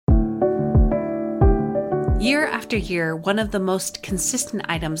Year after year, one of the most consistent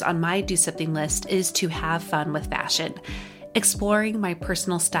items on my do something list is to have fun with fashion. Exploring my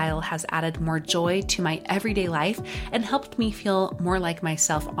personal style has added more joy to my everyday life and helped me feel more like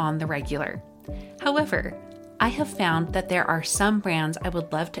myself on the regular. However, I have found that there are some brands I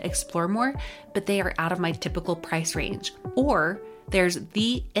would love to explore more, but they are out of my typical price range. Or there's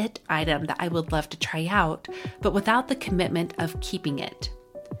the it item that I would love to try out, but without the commitment of keeping it.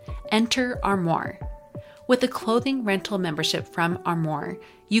 Enter Armoire. With a clothing rental membership from Armoire,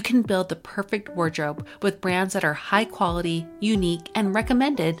 you can build the perfect wardrobe with brands that are high quality, unique, and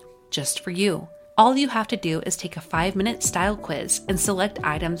recommended just for you. All you have to do is take a 5-minute style quiz and select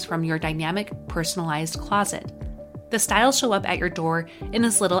items from your dynamic, personalized closet. The styles show up at your door in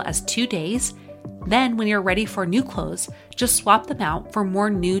as little as 2 days. Then, when you're ready for new clothes, just swap them out for more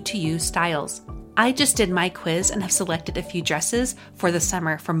new-to-you styles. I just did my quiz and have selected a few dresses for the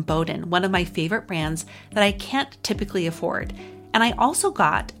summer from Boden, one of my favorite brands that I can't typically afford. And I also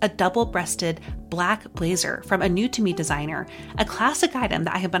got a double-breasted black blazer from a new-to-me designer, a classic item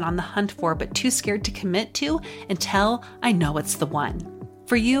that I have been on the hunt for but too scared to commit to until I know it's the one.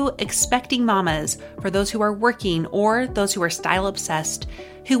 For you expecting mamas, for those who are working or those who are style-obsessed,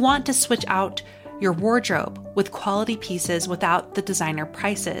 who want to switch out your wardrobe with quality pieces without the designer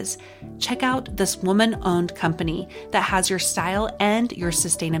prices, check out this woman-owned company that has your style and your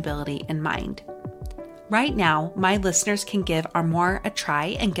sustainability in mind. Right now, my listeners can give Armoire a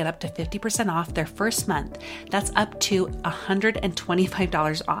try and get up to 50% off their first month. That's up to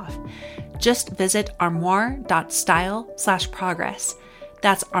 $125 off. Just visit armoire.style/progress.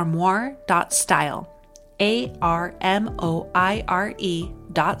 That's armoire.style.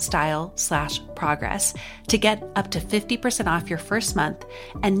 ARMOIRE.style/progress to get up to 50% off your first month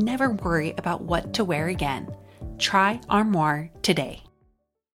and never worry about what to wear again. Try Armoire today.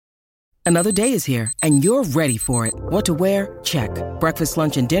 Another day is here, and you're ready for it. What to wear? Check. Breakfast,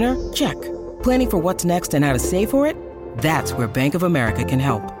 lunch, and dinner? Check. Planning for what's next and how to save for it? That's where Bank of America can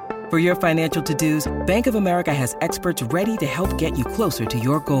help. For your financial to-dos, Bank of America has experts ready to help get you closer to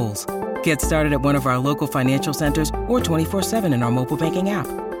your goals. Get started at one of our local financial centers or 24/7 in our mobile banking app.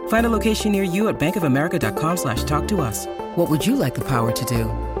 Find a location near you at bankofamerica.com/talktous. What would you like the power to do?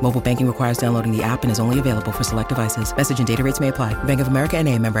 Mobile banking requires downloading the app and is only available for select devices. Message and data rates may apply. Bank of America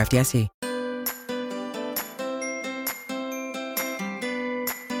N.A., member FDIC.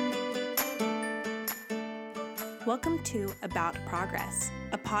 Welcome to About Progress,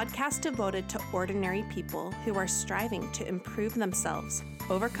 a podcast devoted to ordinary people who are striving to improve themselves,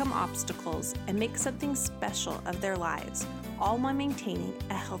 overcome obstacles, and make something special of their lives, all while maintaining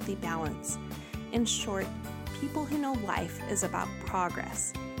a healthy balance. In short, people who know life is about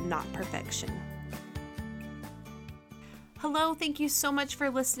progress, not perfection. Hello, thank you so much for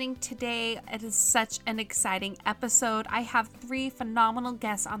listening today. It is such an exciting episode. I have 3 phenomenal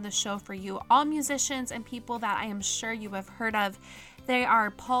guests on the show for you, all musicians and people that I am sure you have heard of. They are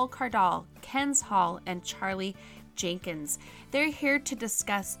Paul Cardall, Kenz Hall, and Charlie Jenkins. They're here to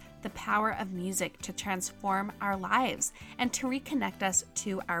discuss the power of music to transform our lives and to reconnect us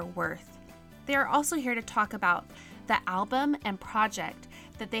to our worth. They are also here to talk about the album and project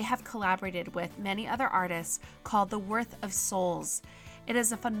that they have collaborated with many other artists called The Worth of Souls. It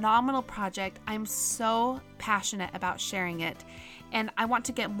is a phenomenal project. I'm so passionate about sharing it, and I want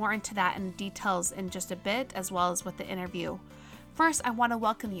to get more into that in details in just a bit, as well as with the interview. First, I want to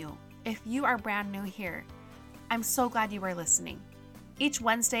welcome you. If you are brand new here, I'm so glad you are listening. Each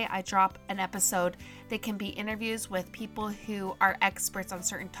Wednesday, I drop an episode. They can be interviews with people who are experts on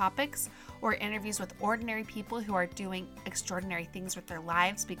certain topics, or interviews with ordinary people who are doing extraordinary things with their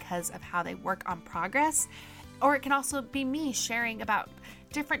lives because of how they work on progress. Or it can also be me sharing about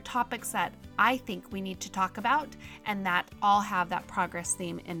different topics that I think we need to talk about and that all have that progress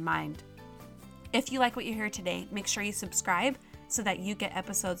theme in mind. If you like what you hear today, make sure you subscribe so that you get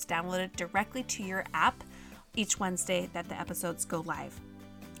episodes downloaded directly to your app each Wednesday that the episodes go live.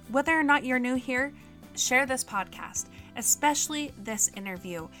 Whether or not you're new here, share this podcast, especially this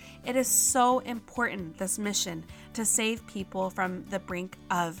interview. It is so important, this mission, to save people from the brink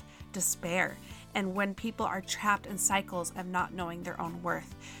of despair and when people are trapped in cycles of not knowing their own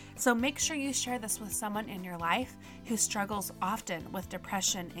worth. So make sure you share this with someone in your life who struggles often with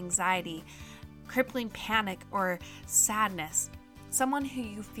depression, anxiety, crippling panic, or sadness. Someone who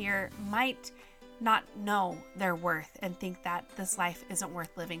you fear might not know their worth and think that this life isn't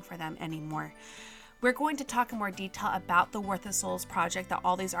worth living for them anymore. We're going to talk in more detail about the Worth of Souls project that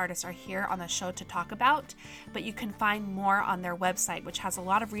all these artists are here on the show to talk about, but you can find more on their website, which has a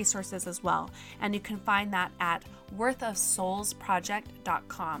lot of resources as well. And you can find that at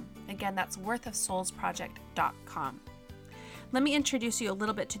worthofsoulsproject.com. Again, that's worthofsoulsproject.com. Let me introduce you a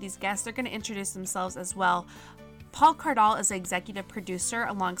little bit to these guests. They're going to introduce themselves as well. Paul Cardall is the executive producer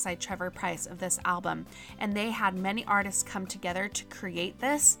alongside Trevor Price of this album, and they had many artists come together to create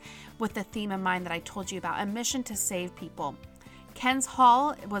this with the theme in mind that I told you about, a mission to save people. Ken's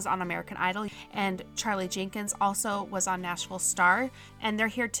Hall was on American Idol, and Charlie Jenkins also was on Nashville Star, and they're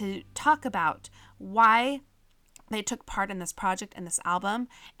here to talk about why they took part in this project and this album,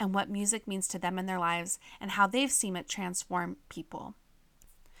 and what music means to them in their lives, and how they've seen it transform people.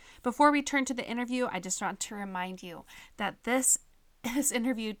 Before we turn to the interview, I just want to remind you that this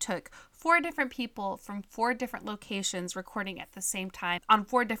interview took 4 different people from 4 different locations recording at the same time on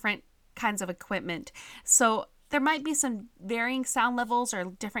 4 different kinds of equipment. So there might be some varying sound levels or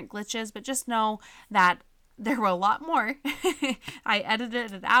different glitches, but just know that there were a lot more. I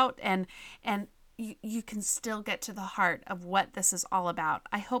edited it out, and you can still get to the heart of what this is all about.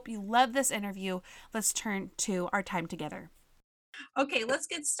 I hope you love this interview. Let's turn to our time together. Okay, let's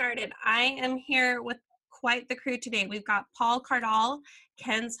get started. I am here with quite the crew today. We've got Paul Cardall,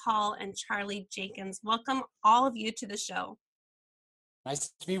 Ken's Hall, and Charlie Jenkins. Welcome all of you to the show. Nice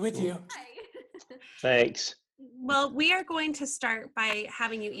to be with you. Hi. Thanks. Well, we are going to start by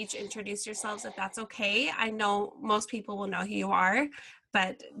having you each introduce yourselves, if that's okay. I know most people will know who you are,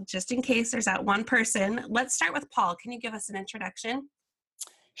 but just in case there's that one person, let's start with Paul. Can you give us an introduction?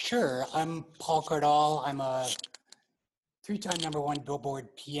 Sure. I'm Paul Cardall. I'm a 3-time #1 Billboard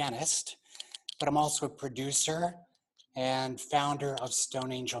pianist, but I'm also a producer and founder of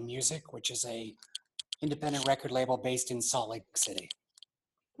Stone Angel Music, which is a independent record label based in Salt Lake City.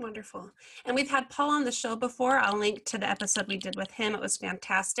 Wonderful. And we've had Paul on the show before. I'll link to the episode we did with him. It was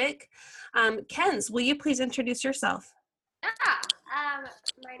fantastic. Ken's, will you please introduce yourself? Yeah,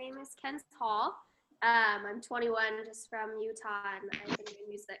 my name is Ken's Hall. I'm 21, just from Utah, and I've been doing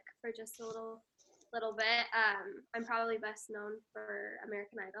music for just a little bit. I'm probably best known for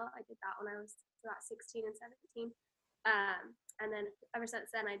American Idol. I did that when I was about 16 and 17. And then ever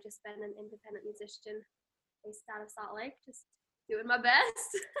since then, I've just been an independent musician based out of Salt Lake, just doing my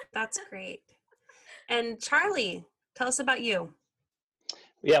best. That's great. And Charlie, tell us about you.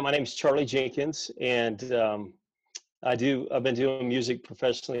 Yeah, my name is Charlie Jenkins, and I've been doing music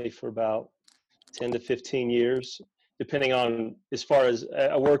professionally for about 10 to 15 years, depending on, as far as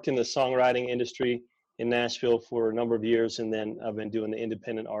I worked in the songwriting industry in Nashville for a number of years, and then I've been doing the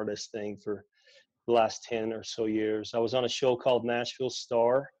independent artist thing for the last 10 or so years. I was on a show called Nashville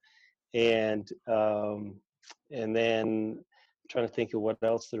Star, and then I'm trying to think of what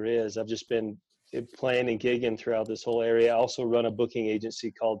else there is. I've just been playing and gigging throughout this whole area. I also run a booking agency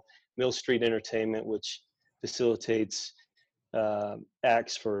called Mill Street Entertainment, which facilitates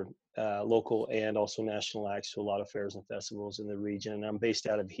acts for local and also national acts to a lot of fairs and festivals in the region. And I'm based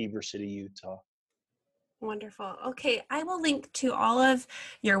out of Heber City, Utah. Wonderful. Okay, I will link to all of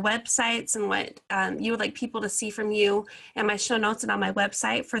your websites and what you would like people to see from you in my show notes and on my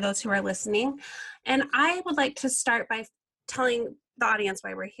website for those who are listening. And I would like to start by telling the audience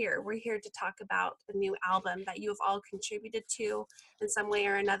why we're here. We're here to talk about the new album that you have all contributed to in some way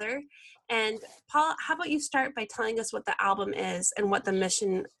or another. And Paul, how about you start by telling us what the album is and what the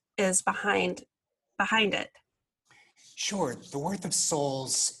mission is behind it? Sure. The Worth of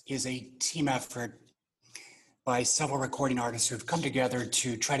Souls is a team effort by several recording artists who have come together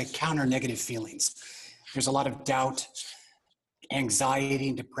to try to counter negative feelings. There's a lot of doubt, anxiety,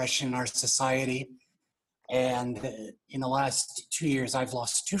 and depression in our society. And in the last 2 years, I've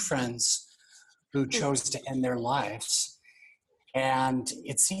lost 2 friends who chose to end their lives. And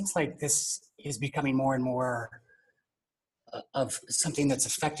it seems like this is becoming more and more of something that's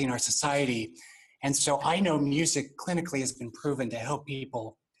affecting our society. And so I know music clinically has been proven to help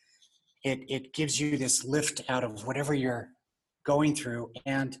people. It gives you this lift out of whatever you're going through.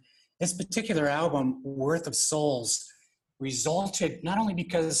 And this particular album, Worth of Souls, resulted not only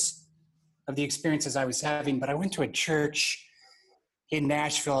because of the experiences I was having, but I went to a church in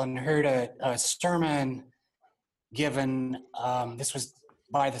Nashville and heard a sermon given. This was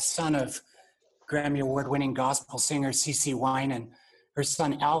by the son of Grammy Award-winning gospel singer CeCe Winans. Her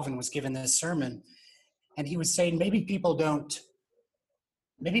son Alvin was given this sermon, and he was saying maybe people aren't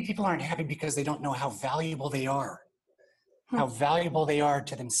happy because they don't know how valuable they are, how valuable they are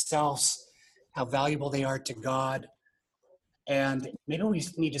to themselves, how valuable they are to God. And maybe we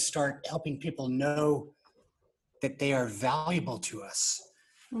need to start helping people know that they are valuable to us.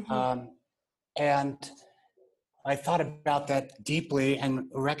 Mm-hmm. And I thought about that deeply and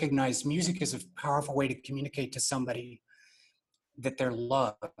recognized music is a powerful way to communicate to somebody that they're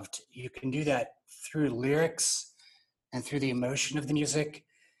loved. You can do that through lyrics and through the emotion of the music.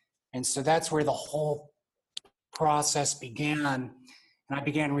 And so that's where the whole process began. And I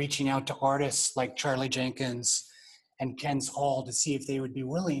began reaching out to artists like Charlie Jenkins and Ken's Hall to see if they would be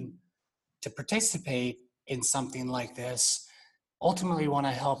willing to participate in something like this. Ultimately, want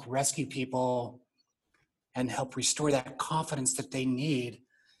to help rescue people and help restore that confidence that they need,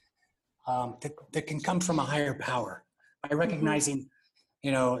 that can come from a higher power. By recognizing,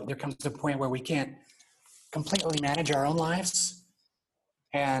 there comes a point where we can't completely manage our own lives.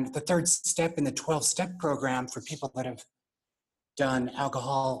 And the third step in the 12-step program for people that have done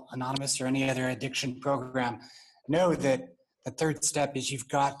Alcohol Anonymous or any other addiction program know that the third step is you've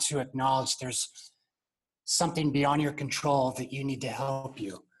got to acknowledge there's something beyond your control that you need to help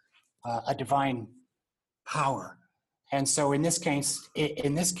you, a divine power. And so in this case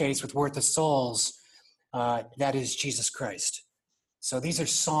with Worth of Souls, that is Jesus Christ. So these are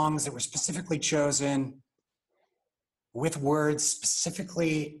songs that were specifically chosen with words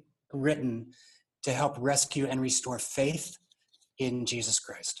specifically written to help rescue and restore faith in Jesus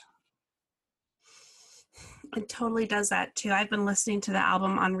Christ. It totally does that too. I've been listening to the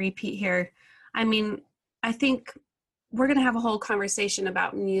album on repeat here. I mean, I think we're going to have a whole conversation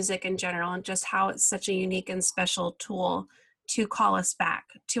about music in general and just how it's such a unique and special tool to call us back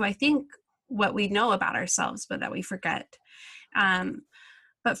to, I think, what we know about ourselves, but that we forget.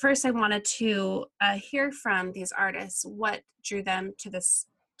 But first, I wanted to hear from these artists what drew them to this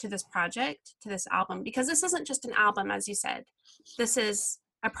project, to this album, because this isn't just an album, as you said. This is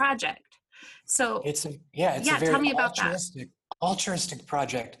a project. So it's a very tell me about altruistic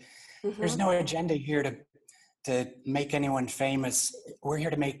project. Mm-hmm. There's no agenda here to make anyone famous. We're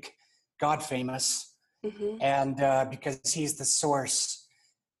here to make God famous. Mm-hmm. And because he's the source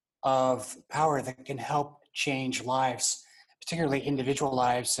of power that can help change lives, particularly individual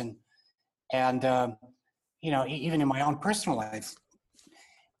lives. And even in my own personal life,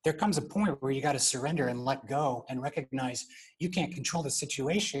 there comes a point where you got to surrender and let go and recognize you can't control the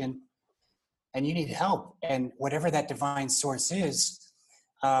situation and you need help. And whatever that divine source is,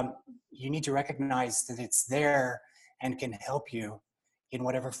 you need to recognize that it's there and can help you in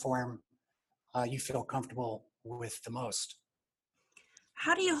whatever form you feel comfortable with the most.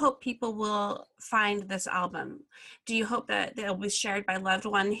 How do you hope people will find this album? Do you hope that it'll be shared by a loved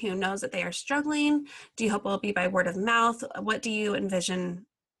one who knows that they are struggling? Do you hope it'll be by word of mouth? What do you envision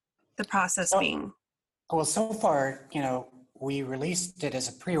the process being? Well, so far, we released it as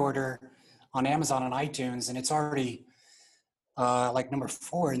a pre-order on Amazon and iTunes, and it's already like number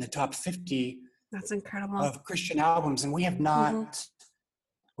 4 in the top 50. That's incredible. Of Christian albums. And we have not,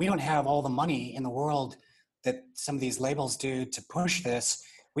 we don't have all the money in the world that some of these labels do to push this.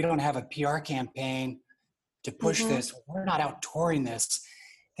 We don't have a PR campaign to push this. We're not out touring this.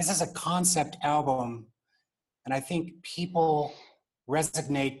 This is a concept album. And I think people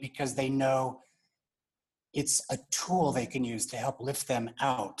resonate because they know it's a tool they can use to help lift them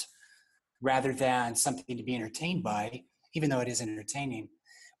out rather than something to be entertained by, even though it is entertaining.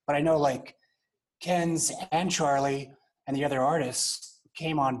 But I know like Ken's and Charlie and the other artists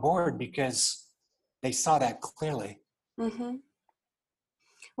came on board because they saw that clearly. Mm-hmm.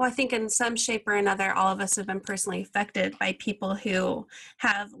 Well, I think in some shape or another, all of us have been personally affected by people who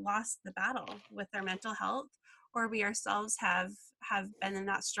have lost the battle with their mental health, or we ourselves have been in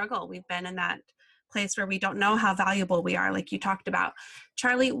that struggle. We've been in that place where we don't know how valuable we are, like you talked about.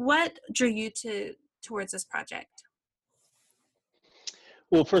 Charlie, what drew you towards this project?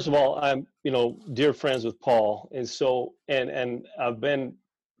 Well, first of all, I'm, dear friends with Paul. And so, and I've been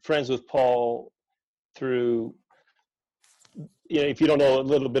friends with Paul through, if you don't know a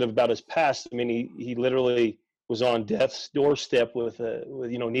little bit about his past, I mean, he literally was on death's doorstep with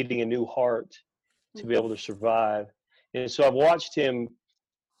needing a new heart to be able to survive. And so I've watched him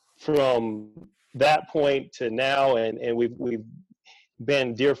from that point to now, and we've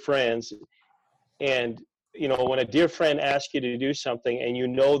been dear friends. And when a dear friend asks you to do something and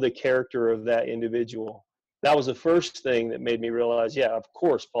the character of that individual, that was the first thing that made me realize, yeah, of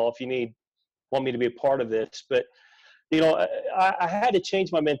course, Paul, if you want me to be a part of this. But I had to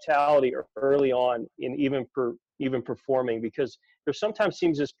change my mentality early on in even performing, because there sometimes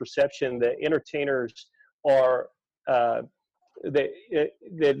seems this perception that entertainers are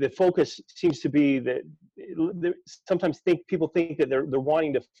the focus seems to be that sometimes people think that they're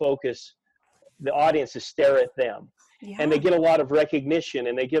wanting to focus the audience to stare at them. Yeah. And they get a lot of recognition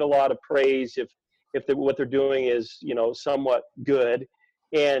and they get a lot of praise if what they're doing is somewhat good.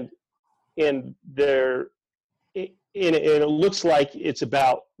 And and it looks like it's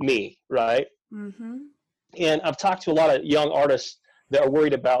about me, right? Mm-hmm. And I've talked to a lot of young artists that are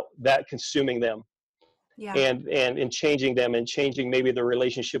worried about that consuming them, Yeah. and changing them, and changing maybe their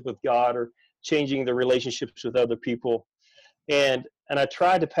relationship with God, or changing their relationships with other people. And I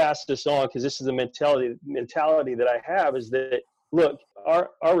tried to pass this on, because this is a mentality that I have, is that, look,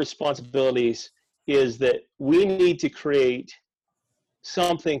 our responsibilities is that we need to create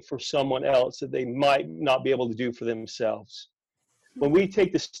something for someone else that they might not be able to do for themselves. When we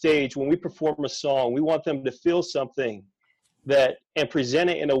take the stage, when we perform a song, we want them to feel something, and present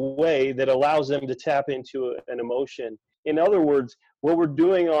it in a way that allows them to tap into an emotion. In other words, what we're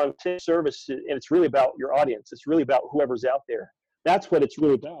doing on service, and it's really about your audience. It's really about whoever's out there. That's what it's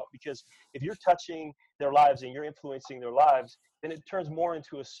really about. Because if you're touching their lives and you're influencing their lives, then it turns more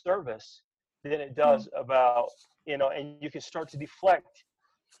into a service than it does about, and you can start to deflect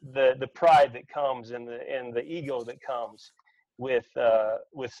the pride that comes, and the ego that comes with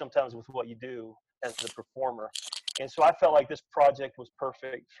sometimes with what you do as the performer. And so I felt like this project was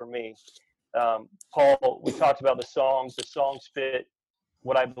perfect for me. Paul, we talked about the songs. The songs fit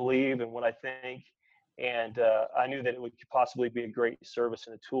what I believe and what I think, and I knew that it could possibly be a great service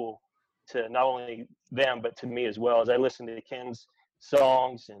and a tool to not only them but to me as well. As I listened to Ken's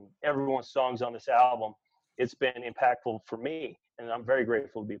songs and everyone's songs on this album, it's been impactful for me, and I'm very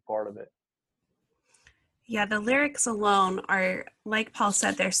grateful to be a part of it. Yeah, the lyrics alone are, like Paul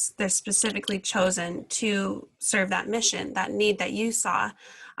said, they're specifically chosen to serve that mission, that need that you saw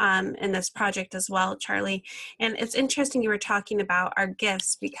in this project as well, Charlie. And it's interesting you were talking about our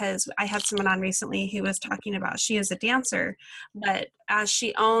gifts, because I had someone on recently who was talking about, she is a dancer, but as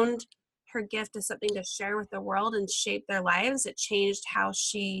she owned her gift as something to share with the world and shape their lives, it changed how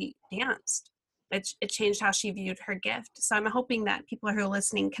she danced. It changed how she viewed her gift. So I'm hoping that people who are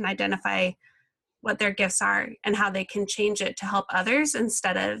listening can identify what their gifts are and how they can change it to help others,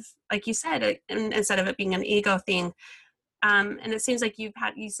 instead of, like you said, instead of it being an ego thing. And it seems like you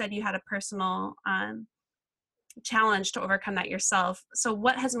said you had a personal challenge to overcome that yourself. So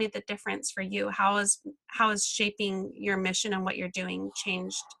what has made the difference for you? How is shaping your mission and what you're doing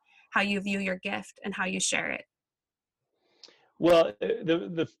changed how you view your gift and how you share it? Well,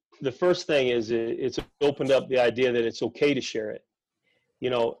 the first thing is, it's opened up the idea that it's okay to share it.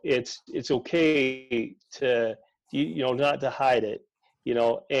 It's okay to, not to hide it,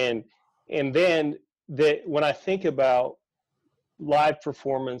 and then that when I think about live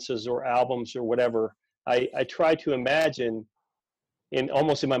performances or albums or whatever, I try to imagine,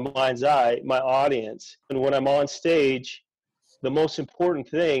 almost in my mind's eye, my audience. And when I'm on stage, the most important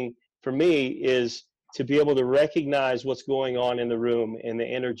thing for me is to be able to recognize what's going on in the room and the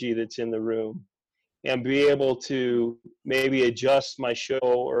energy that's in the room, and be able to maybe adjust my show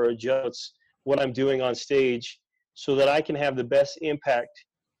or adjust what I'm doing on stage so that I can have the best impact.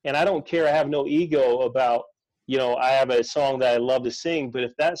 And I don't care, I have no ego about, I have a song that I love to sing, but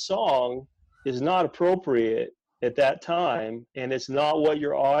if that song is not appropriate at that time and it's not what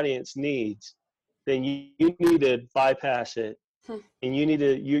your audience needs, then you need to bypass it, and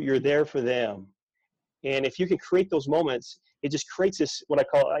you're there for them. And if you can create those moments, it just creates this, what I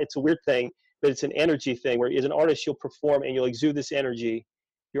call, it's a weird thing, but it's an energy thing, where as an artist, you'll perform and you'll exude this energy.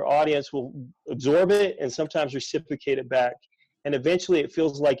 Your audience will absorb it and sometimes reciprocate it back. And eventually it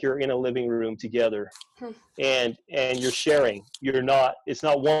feels like you're in a living room together, and you're sharing. It's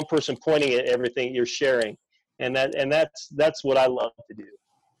not one person pointing at everything, you're sharing. And that's what I love to do.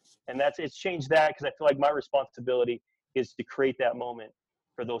 And it's changed that, because I feel like my responsibility is to create that moment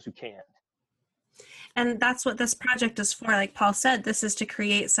for those who can't. And that's what this project is for. Like Paul said, this is to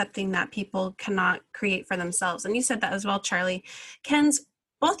create something that people cannot create for themselves. And you said that as well, Charlie.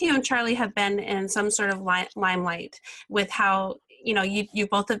 Both you and Charlie have been in some sort of limelight with how, you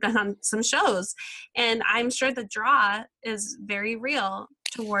both have been on some shows. And I'm sure the draw is very real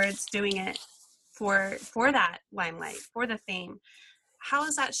towards doing it for that limelight, for the fame. How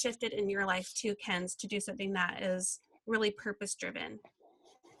has that shifted in your life too, Kenz, to do something that is really purpose-driven?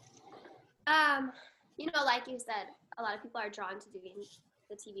 Like you said, a lot of people are drawn to doing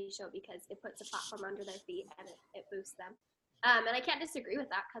the TV show because it puts a platform under their feet and it boosts them. And I can't disagree with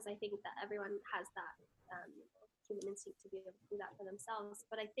that, because I think that everyone has that human instinct to be able to do that for themselves.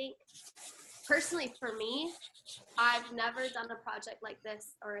 But I think, personally for me, I've never done a project like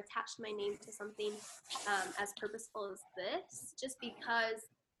this or attached my name to something as purposeful as this, just because,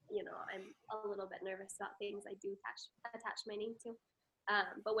 I'm a little bit nervous about things I do attach my name to.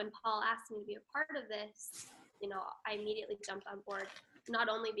 But when Paul asked me to be a part of this, I immediately jumped on board. not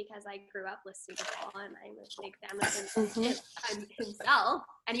only because I grew up listening to Paul and I'm a big fan of him, himself,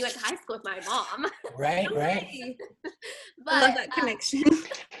 and he went to high school with my mom. Right. But, I love that connection.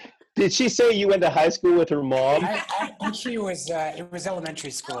 Did she say you went to high school with her mom? I think she was, it was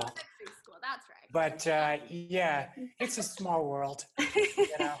elementary school. Elementary school, that's right. But yeah, it's a small world. You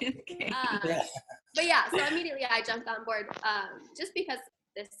know? Okay. But yeah, so immediately I jumped on board just because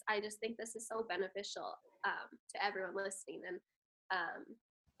I just think this is so beneficial to everyone listening. And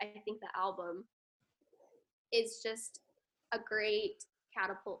I think the album is just a great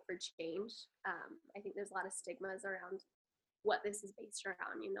catapult for change. I think there's a lot of stigmas around what this is based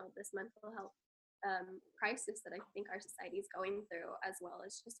around, you know, this mental health crisis that I think our society is going through, as well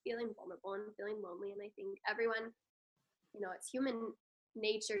as just feeling vulnerable and feeling lonely. And I think everyone, you know, it's human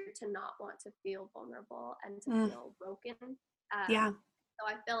nature to not want to feel vulnerable and to feel broken. Yeah. So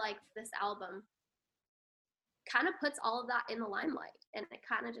I feel like this album kind of puts all of that in the limelight, and it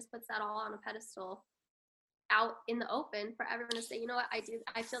kind of just puts that all on a pedestal out in the open for everyone to say, you know what, I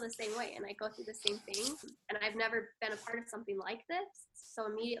feel the same way, and I go through the same thing, and I've never been a part of something like this. So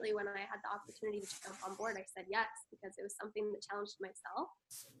immediately when I had the opportunity to jump on board, I said yes, because it was something that challenged myself,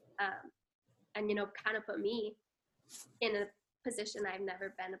 and, you know, kind of put me in a position I've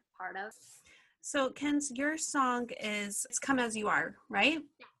never been a part of. So, Kenz, your song is It's Come As You Are, right?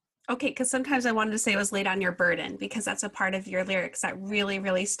 Okay, because sometimes I wanted to say it was Lay Down Your Burden, because that's a part of your lyrics that really,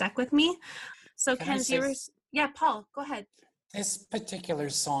 really stuck with me. So, Kenz, Paul, go ahead. This particular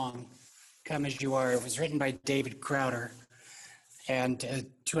song, Come As You Are, was written by David Crowder and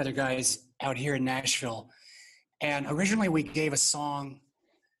two other guys out here in Nashville. And originally we gave a song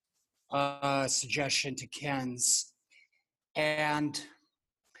suggestion to Kenz. And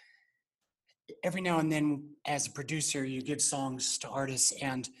every now and then, as a producer, you give songs to artists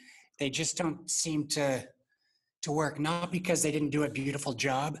and they just don't seem to work. Not because they didn't do a beautiful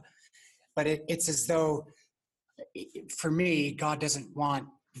job, but it's as though, for me, God doesn't want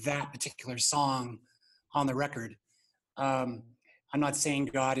that particular song on the record. I'm not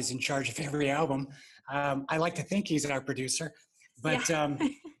saying God is in charge of every album. I like to think he's our producer, but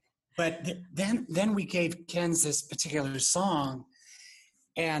but then we gave Kenz this particular song,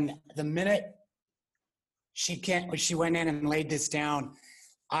 and the minute she went in and laid this down,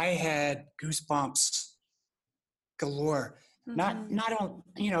 I had goosebumps galore. Mm-hmm. Not all,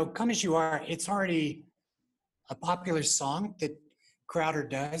 you know, Come As You Are, it's already a popular song that Crowder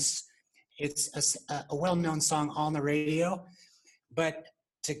does. It's a well-known song on the radio, but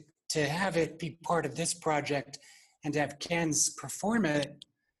to have it be part of this project and to have Kenz perform it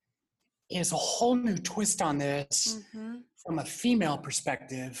is a whole new twist on this from a female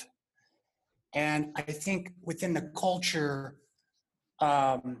perspective. And I think within the culture,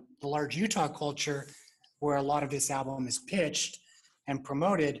 the large Utah culture, where a lot of this album is pitched and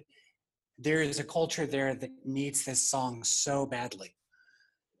promoted, there is a culture there that needs this song so badly.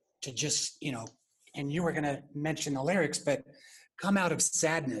 To just, you know, and you were going to mention the lyrics, but come out of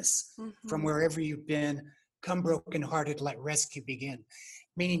sadness from wherever you've been, come brokenhearted, let rescue begin.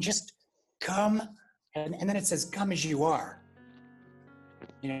 Meaning just come, and then it says, come as you are.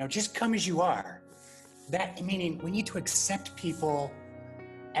 You know, just come as you are. That meaning we need to accept people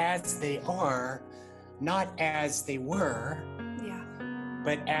as they are, not as they were,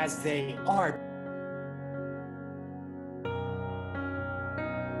 but as they are.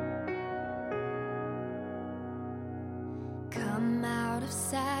 Come out of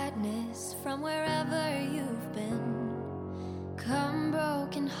sadness from wherever you've been. Come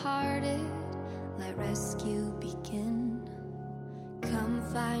broken-hearted, let rescue begin. Come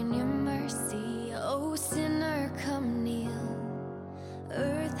find your mercy, oh sinner, come kneel.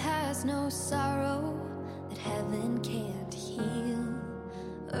 Earth has no sorrow that heaven can't heal.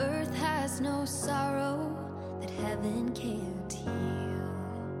 Earth has no sorrow that heaven can't heal.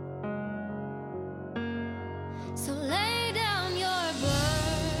 So lay down your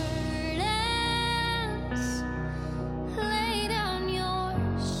burdens, lay down your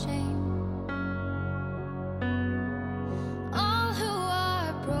shame. All who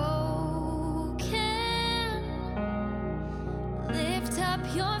are broken, lift up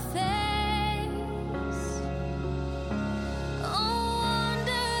your face. Oh,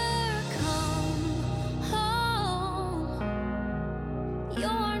 wonder, come home.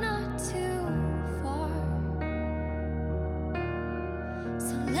 You're not too far.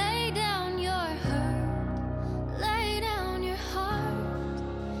 So lay down your hurt, lay down your heart,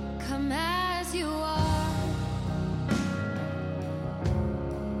 come as you are.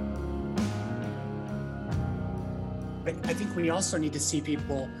 But I think we also need to see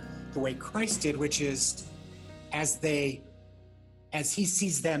people the way Christ did, which is as they as he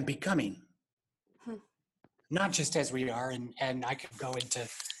sees them becoming, Hmm. not just as we are. And I could go into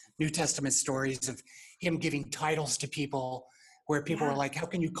New Testament stories of him giving titles to people where people were like, how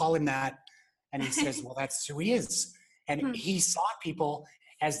can you call him that? And he says, well, that's who he is. And he saw people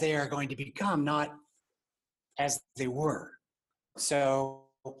as they are going to become, not as they were. So,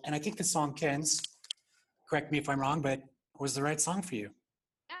 and I think the song Ken's, correct me if I'm wrong, but was the right song for you.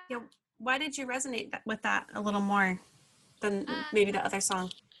 Yeah. Why did you resonate with that a little more than maybe the other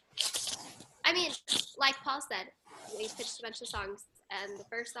song? I mean, like Paul said, we pitched a bunch of songs, and the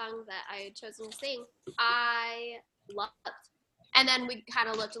first song that I had chosen to sing, I loved. And then we kind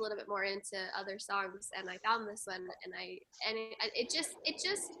of looked a little bit more into other songs, and I found this one, and it just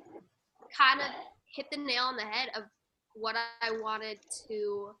kind of hit the nail on the head of what I wanted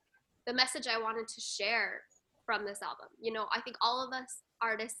to, the message I wanted to share from this album. You know, I think all of us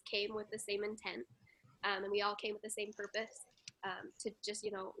artists came with the same intent, and we all came with the same purpose, to just,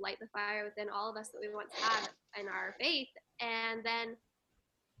 you know, light the fire within all of us that we once had in our faith. And then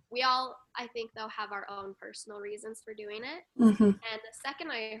we all, I think, though, have our own personal reasons for doing it. Mm-hmm. And the second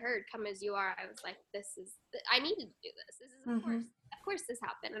I heard "Come As You Are," I was like, I needed to do this. This is, of course this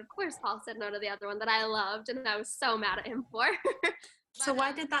happened. And of course Paul said no to the other one that I loved, and I was so mad at him for. So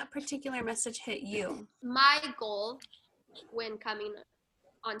why did that particular message hit you? My goal when coming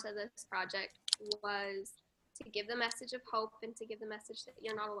onto this project was to give the message of hope and to give the message that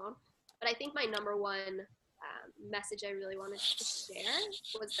you're not alone. But I think my number one message I really wanted to share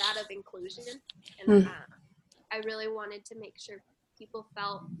was that of inclusion. And I really wanted to make sure people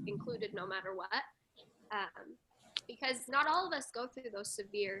felt included no matter what. Because not all of us go through those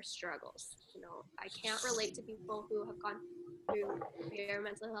severe struggles. You know, I can't relate to people who have gone through severe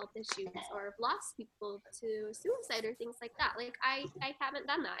mental health issues or have lost people to suicide or things like that. Like, I haven't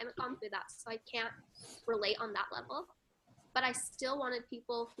done that. I haven't gone through that, so I can't relate on that level. But I still wanted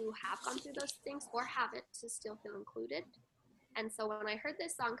people who have gone through those things or haven't to still feel included. And so when I heard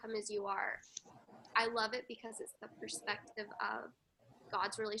this song, "Come As You Are," I love it because it's the perspective of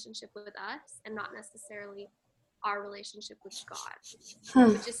God's relationship with us and not necessarily our relationship with God,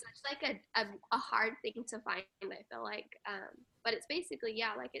 which is such like a hard thing to find, I feel like. But it's basically,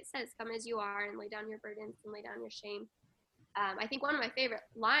 yeah, like it says, come as you are and lay down your burdens and lay down your shame. I think one of my favorite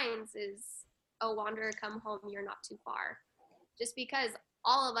lines is, "Oh, wanderer, come home, you're not too far." Just because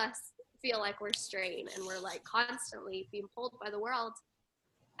all of us feel like we're straying and we're like constantly being pulled by the world.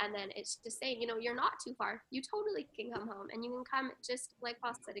 And then it's just saying, you know, you're not too far. You totally can come home, and you can come just like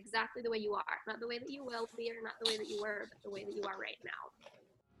Paul said, exactly the way you are. Not the way that you will be or not the way that you were, but the way that you are right now.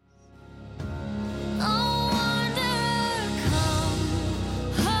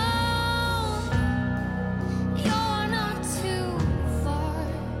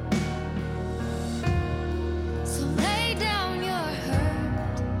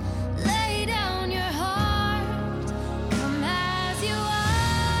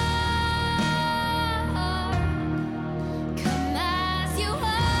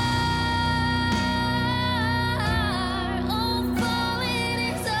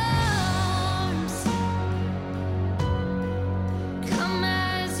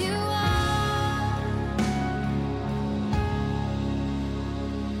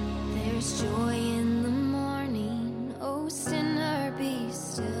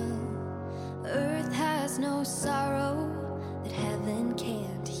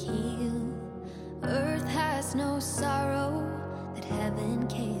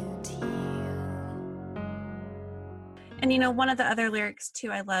 And, you know, one of the other lyrics,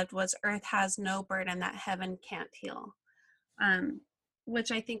 too, I loved was "Earth has no burden that heaven can't heal,"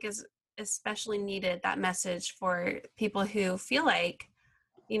 which I think is especially needed, that message for people who feel like,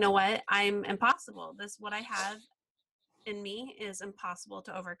 you know what, I'm impossible. What I have in me is impossible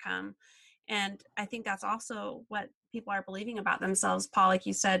to overcome. And I think that's also what people are believing about themselves. Paul, like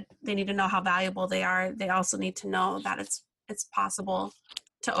you said, they need to know how valuable they are. They also need to know that it's possible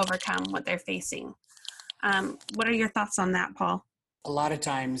to overcome what they're facing. What are your thoughts on that, Paul? A lot of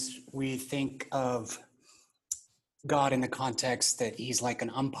times we think of God in the context that he's like an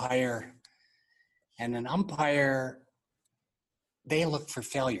umpire, and an umpire, they look for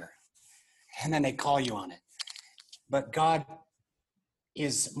failure and then they call you on it. But God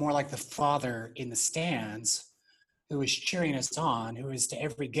is more like the father in the stands who is cheering us on, who is to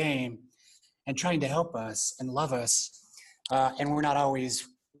every game and trying to help us and love us. And we're not always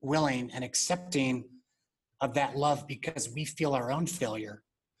willing and accepting of that love because we feel our own failure.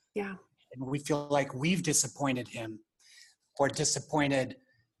 Yeah. And we feel like we've disappointed him or disappointed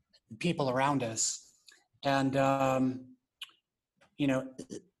people around us. And, you know,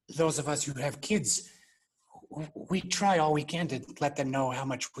 those of us who have kids, we try all we can to let them know how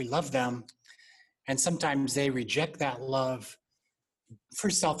much we love them. And sometimes they reject that love for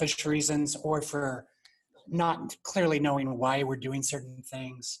selfish reasons or for not clearly knowing why we're doing certain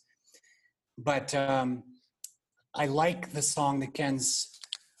things. But I like the song that Ken's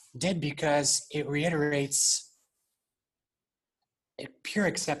did because it reiterates a pure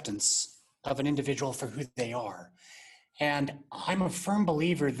acceptance of an individual for who they are. And I'm a firm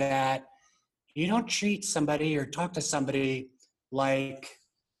believer that you don't treat somebody or talk to somebody like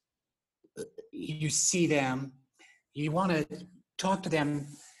you see them. You want to talk to them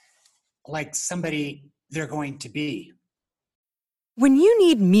like somebody they're going to be. When you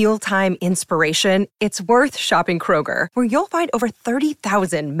need mealtime inspiration, it's worth shopping Kroger, where you'll find over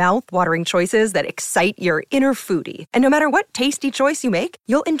 30,000 mouth-watering choices that excite your inner foodie. And no matter what tasty choice you make,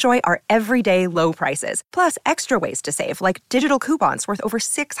 you'll enjoy our everyday low prices, plus extra ways to save, like digital coupons worth over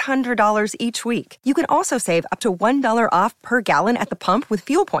 $600 each week. You can also save up to $1 off per gallon at the pump with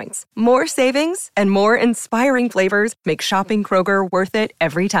fuel points. More savings and more inspiring flavors make shopping Kroger worth it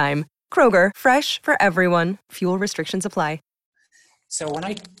every time. Kroger, fresh for everyone. Fuel restrictions apply. So when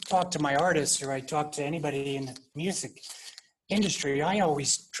I talk to my artists or I talk to anybody in the music industry, I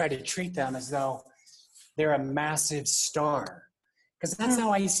always try to treat them as though they're a massive star, because that's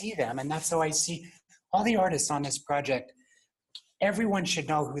how I see them. And that's how I see all the artists on this project. Everyone should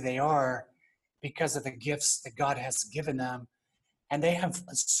know who they are because of the gifts that God has given them. And they have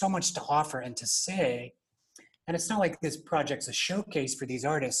so much to offer and to say. And it's not like this project's a showcase for these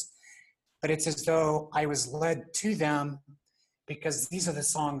artists, but it's as though I was led to them because these are the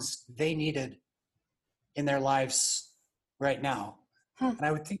songs they needed in their lives right now. And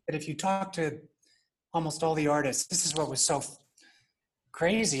I would think that if you talk to almost all the artists, this is what was so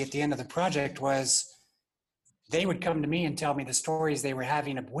crazy at the end of the project was they would come to me and tell me the stories they were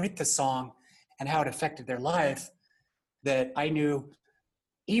having with the song and how it affected their life, that I knew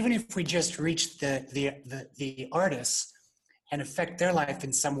even if we just reached the artists and affect their life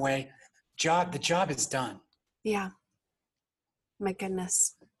in some way, the job is done. Yeah. My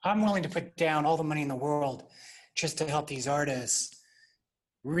goodness. I'm willing to put down all the money in the world just to help these artists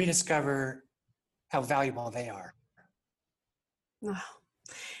rediscover how valuable they are. Oh.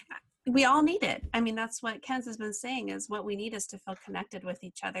 We all need it. I mean, that's what Ken's has been saying, is what we need is to feel connected with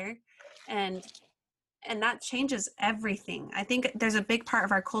each other. And that changes everything. I think there's a big part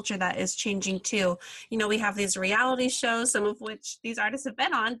of our culture that is changing too. You know, we have these reality shows, some of which these artists have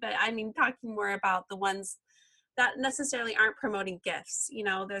been on, but I mean, talking more about the ones that necessarily aren't promoting gifts. You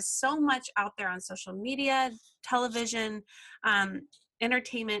know, there's so much out there on social media, television,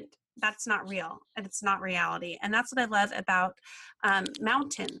 entertainment that's not real and it's not reality. And that's what I love about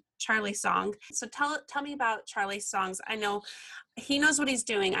Mountain, Charlie's song. So tell me about Charlie's songs. I know he knows what he's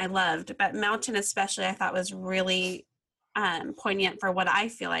doing. I loved, but Mountain especially I thought was really poignant for what I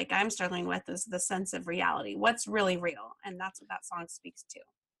feel like I'm struggling with, is the sense of reality. What's really real? And that's what that song speaks to.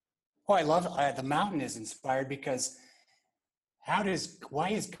 Oh, I love the Mountain is inspired because why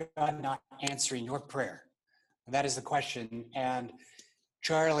is God not answering your prayer? That is the question. And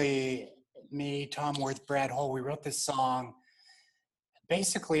Charlie, me, Tom Worth, Brad Hull, we wrote this song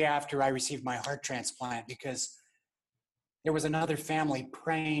basically after I received my heart transplant, because there was another family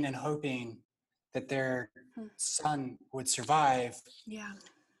praying and hoping that their son would survive. Yeah.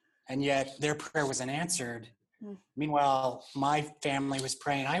 And yet their prayer wasn't answered. Meanwhile, my family was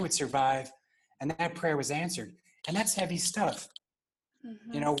praying I would survive, and that prayer was answered. And that's heavy stuff.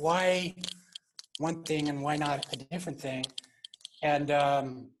 You know, why one thing and why not a different thing? And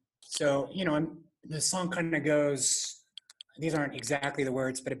so, you know, the song kind of goes, these aren't exactly the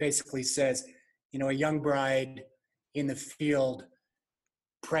words, but it basically says, you know, a young bride in the field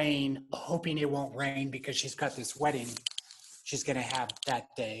praying, hoping it won't rain because she's got this wedding she's going to have that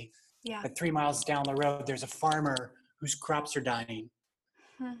day. Yeah. But 3 miles down the road, there's a farmer whose crops are dying.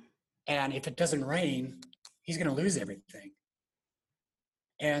 And if it doesn't rain, he's going to lose everything.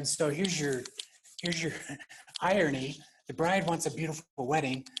 And so here's your irony. The bride wants a beautiful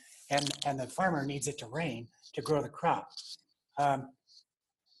wedding, and the farmer needs it to rain to grow the crop.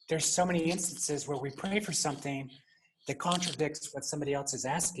 There's so many instances where we pray for something that contradicts what somebody else is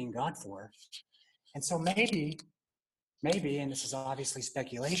asking God for. And so maybe, and this is obviously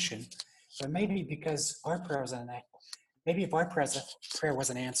speculation, but maybe because our prayer wasn't, maybe if our prayer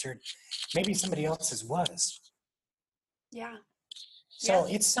wasn't answered, maybe somebody else's was. Yeah. So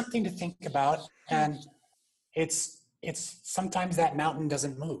it's something to think about, and it's sometimes that mountain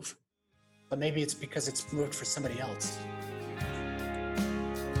doesn't move, but maybe it's because it's moved for somebody else.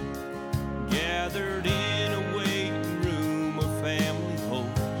 Gathered in a waiting room, a family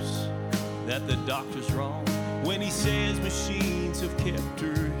hopes that the doctor's wrong. when he says machines have kept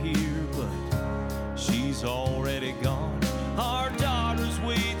her here, but she's already gone. Our daughter's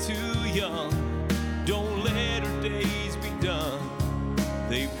way too young. Don't let her days be done,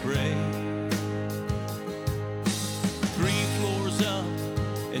 they pray. 3 floors up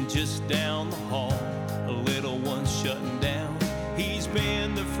and just down the hall, a little one shutting down. He's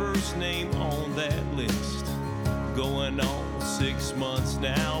been the first name on that list, going on 6 months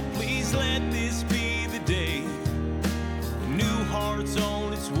now. Please let this be the day, a new heart's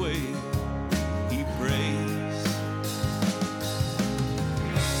on its way, he prays.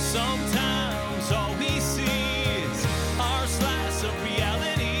 Sometimes all we see is our slice of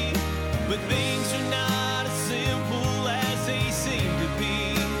reality, but things are not as simple as they seem to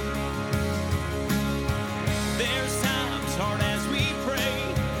be. There's times hard as we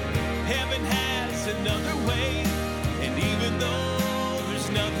pray, heaven has another way, and even though there's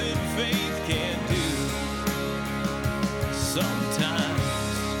nothing faith can do, sometimes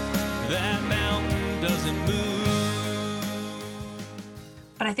that mountain doesn't move.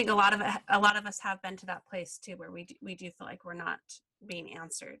 But I think a lot of us have been to that place too, where we do feel like we're not being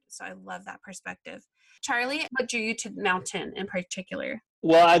answered. So I love that perspective. Charlie, what drew you to Mountain in particular?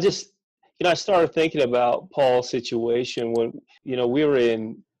 Well, I started thinking about Paul's situation when, we were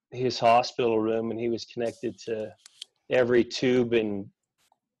in his hospital room and he was connected to every tube and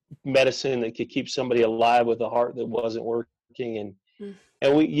medicine that could keep somebody alive with a heart that wasn't working.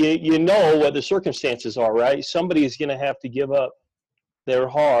 And we, know what the circumstances are, right? Somebody is going to have to give up their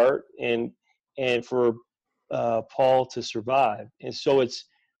heart and for Paul to survive. And so it's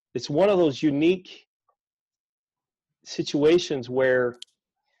one of those unique situations where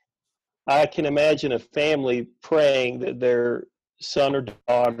I can imagine a family praying that their son or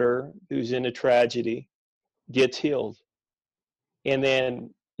daughter who's in a tragedy gets healed. And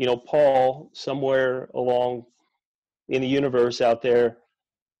then, Paul, somewhere along in the universe out there,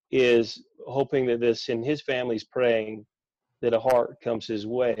 is hoping that and his family's praying that a heart comes his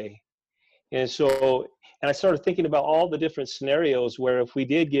way. And I started thinking about all the different scenarios where if we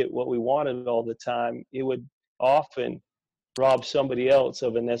did get what we wanted all the time, it would often rob somebody else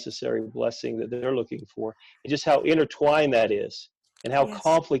of a necessary blessing that they're looking for. And just how intertwined that is and how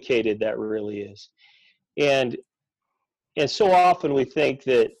complicated that really is. And so often we think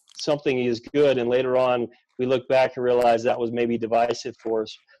that something is good and later on we look back and realize that was maybe divisive for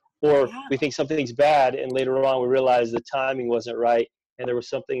us. Or we think something's bad and later on we realize the timing wasn't right and there was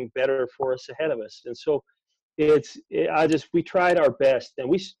something better for us ahead of us. And so we tried our best,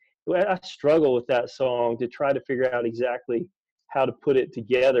 and I struggle with that song to try to figure out exactly how to put it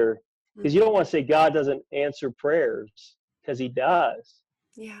together, because you don't want to say God doesn't answer prayers, because he does.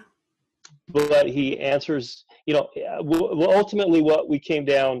 Yeah. But he answers, ultimately what we came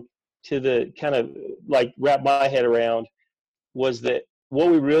down to the kind of like wrap my head around was that what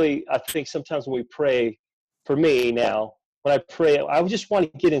we really, I think sometimes when we pray, for me now, when I pray, I just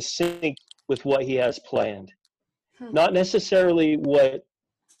want to get in sync with what he has planned. Not necessarily what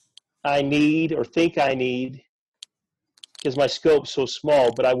I need or think I need, because my scope's so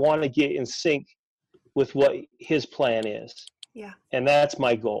small, but I want to get in sync with what his plan is. Yeah. And that's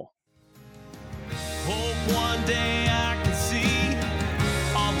my goal. Hope one day I can see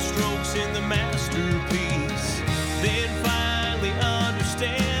all the strokes in the masterpiece, then finally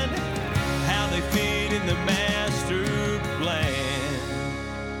understand how they fit in the master plan.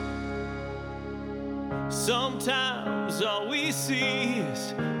 Sometimes all we see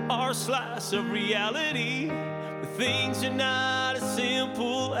is our slice of reality, but things are not as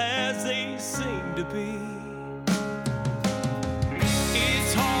simple as they seem to be.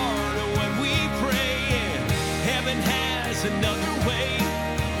 It's harder when we pray and heaven has another way,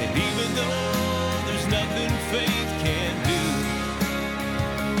 and even though there's nothing faith can do,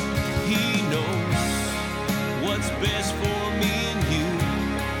 he knows what's best for me and you,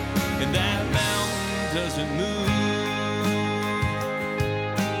 and that mountain doesn't move.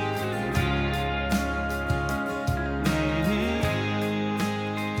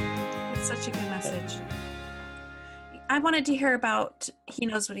 Such a good message. I wanted to hear about He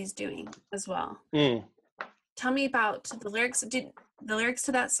Knows What He's Doing as well. Tell me about the lyrics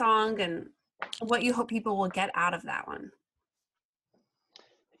to that song and what you hope people will get out of that one.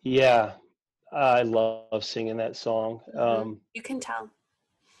 Yeah, I love singing that song. You can tell.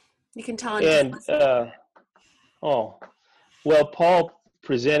 Well, Paul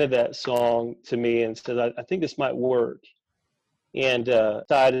presented that song to me and said, I think this might work. And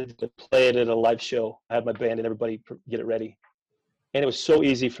decided to play it at a live show. I had my band and everybody get it ready. And it was so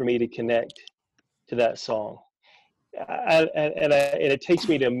easy for me to connect to that song. And it takes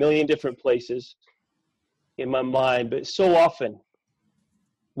me to a million different places. in my mind, but so often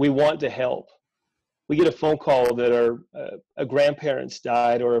we want to help. We get a phone call that a grandparent's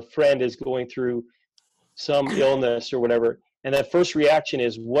died or a friend is going through some illness or whatever. And that first reaction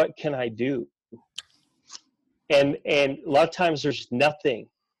is, what can I do? And a lot of times there's nothing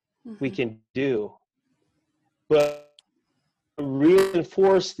we can do. But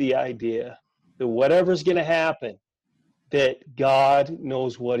reinforce the idea that whatever's going to happen, that God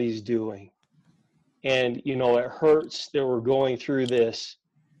knows what he's doing. And, you know, it hurts that we're going through this,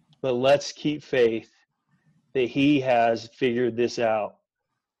 but let's keep faith that he has figured this out.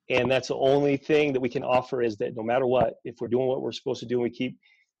 And that's the only thing that we can offer, is that no matter what, if we're doing what we're supposed to do, and we keep,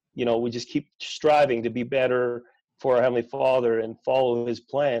 you know, we just keep striving to be better for our Heavenly Father and follow his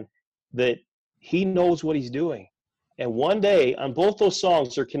plan, that he knows what he's doing. And one day, on both those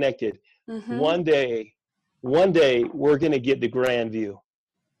songs are connected. One day we're going to get the grand view.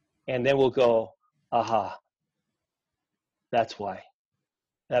 And then we'll go, aha, that's why.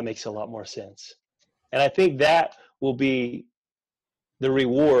 That makes a lot more sense. And I think that will be the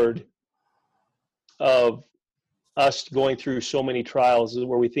reward of us going through so many trials,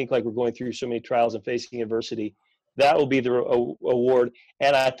 where we think like we're going through so many trials and facing adversity. That will be the award.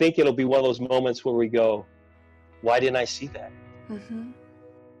 And I think it'll be one of those moments where we go, why didn't I see that?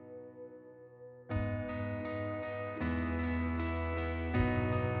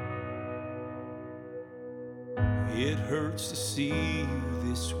 It hurts to see you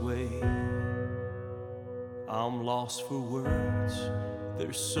this way. I'm lost for words.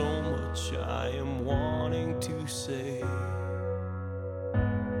 There's so much I am wanting to say.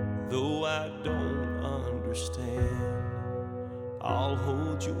 Though I don't understand, I'll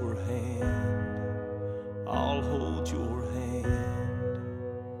hold your hand. I'll hold your hand.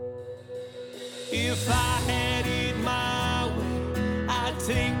 If I had it my way, I'd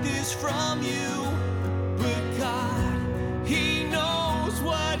take this from you. But God, he knows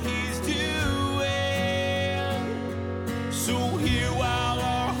what he's doing. So here while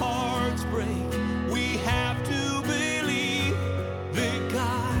our hearts break, we have to believe that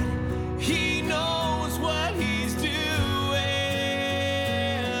God, he knows what he's doing.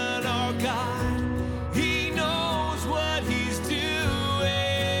 Our God, he knows what he's doing.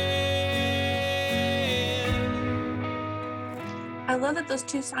 I love that those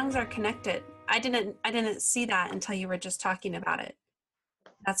two songs are connected. I didn't see that until you were just talking about it.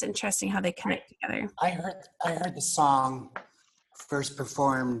 That's interesting how they connect together. I heard the song first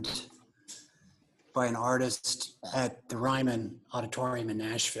performed by an artist at the Ryman Auditorium in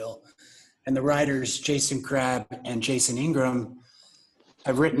Nashville. And the writers, Jason Crabb and Jason Ingram,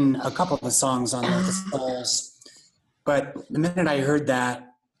 have written a couple of the songs on the Souls. But the minute I heard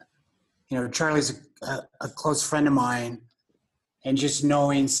that, you know, Charlie's a close friend of mine, and just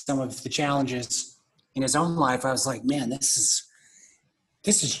knowing some of the challenges in his own life, I was like, man, this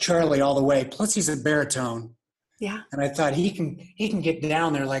is Charlie all the way. Plus he's a baritone. Yeah. And I thought he can get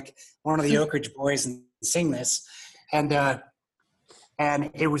down there like one of the Oak Ridge Boys and sing this. And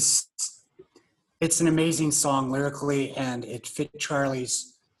it's an amazing song lyrically, and it fit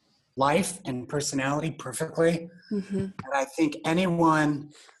Charlie's life and personality perfectly. And I think anyone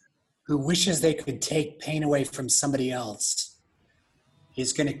who wishes they could take pain away from somebody else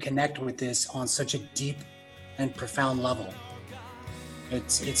is going to connect with this on such a deep and profound level.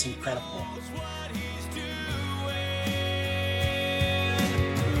 It's incredible.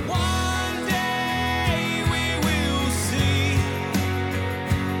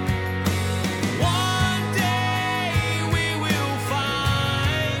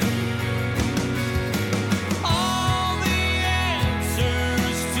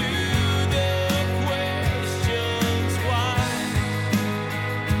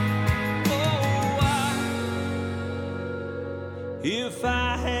 If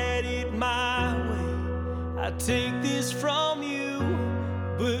I had it my way, I'd take this from you.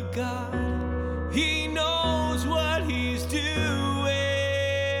 But God, he knows what he's doing.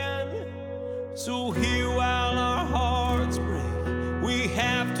 So here while our hearts break, we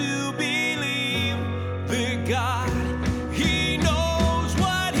have to believe that God, he knows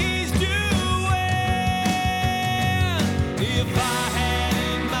what he's doing. If I had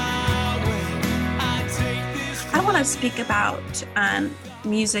it my way, I'd take this from I want to speak about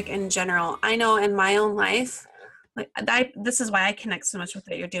music in general. I know in my own life, this is why I connect so much with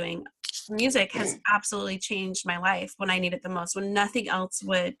what you're doing. Music has absolutely changed my life when I need it the most. When nothing else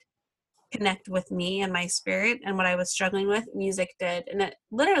would connect with me and my spirit and what I was struggling with, music did. And it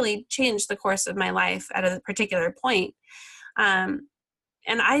literally changed the course of my life at a particular point. And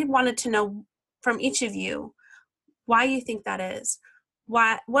I wanted to know from each of you why you think that is.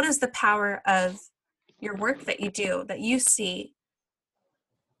 What is the power of your work that you do, that you see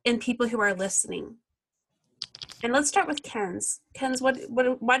in people who are listening? And let's start with Ken's. Ken's, why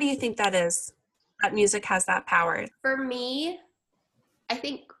do you think that is? That music has that power? For me, I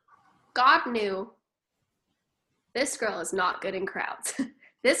think God knew this girl is not good in crowds.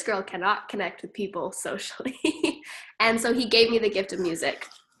 This girl cannot connect with people socially. And so he gave me the gift of music,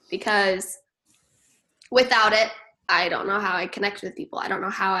 because without it, I don't know how I connect with people. I don't know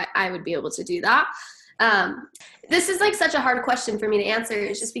how I would be able to do that. This is like such a hard question for me to answer.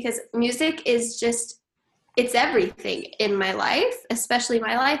 It's just because music is just, it's everything in my life, especially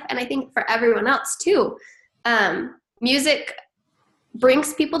my life. And I think for everyone else too. Music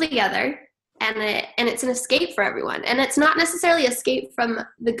brings people together, and it's an escape for everyone. And it's not necessarily escape from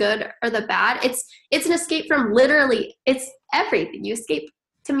the good or the bad. It's an escape from literally, it's everything. You escape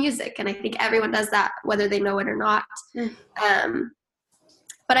to music. And I think everyone does that, whether they know it or not.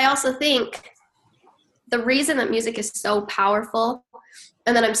 But I also think the reason that music is so powerful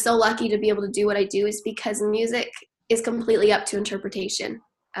and that I'm so lucky to be able to do what I do is because music is completely up to interpretation.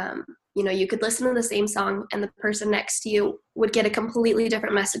 You could listen to the same song and the person next to you would get a completely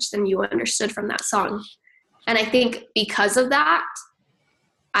different message than you understood from that song. And I think because of that,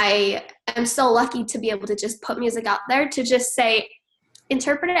 I am so lucky to be able to just put music out there to just say,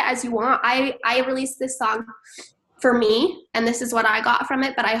 interpret it as you want. I released this song for me, and this is what I got from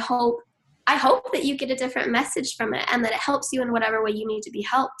it, but I hope that you get a different message from it, and that it helps you in whatever way you need to be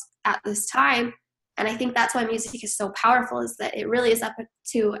helped at this time. And I think that's why music is so powerful, is that it really is up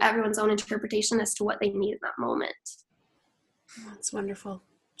to everyone's own interpretation as to what they need in that moment. That's wonderful.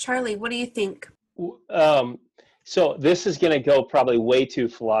 Charlie, what do you think? So this is going to go probably way too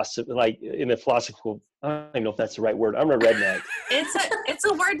like in the philosophical, I don't even know if that's the right word. I'm a redneck. It's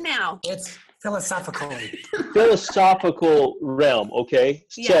a word now. It's philosophical realm. Okay.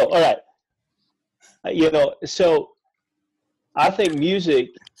 Yeah. So, all right. So I think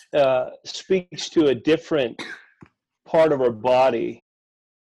music speaks to a different part of our body,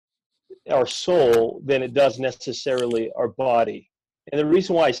 our soul, than it does necessarily our body. And the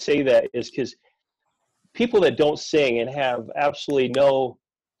reason why I say that is because people that don't sing and have absolutely no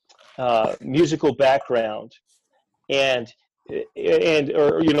musical background or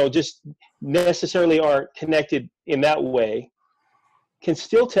just necessarily aren't connected in that way, can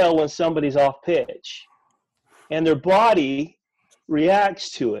still tell when somebody's off pitch, and their body reacts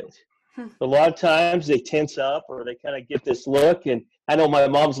to it. A lot of times they tense up, or they kind of get this look. And I know my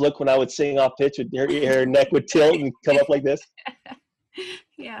mom's look when I would sing off pitch, her neck would tilt and come up like this.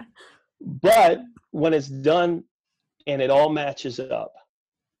 Yeah. But when it's done and it all matches up,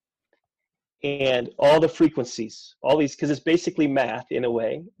 and all the frequencies, all these, because it's basically math in a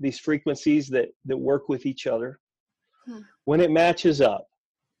way, these frequencies that work with each other, when it matches up,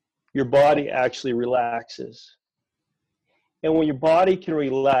 your body actually relaxes. And when your body can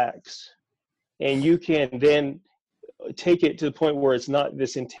relax, and you can then take it to the point where it's not,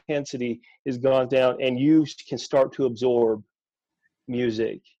 this intensity is gone down, and you can start to absorb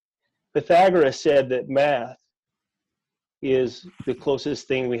music. Pythagoras said that math is the closest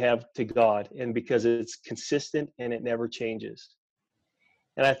thing we have to God, and because it's consistent and it never changes.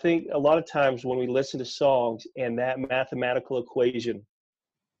 And I think a lot of times when we listen to songs and that mathematical equation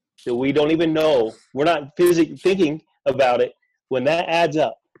that we don't even know, we're not thinking about it, when that adds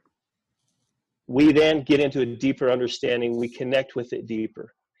up, we then get into a deeper understanding, we connect with it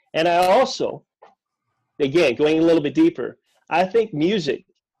deeper. And I also, again, going a little bit deeper, I think music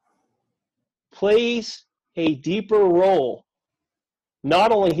plays a deeper role,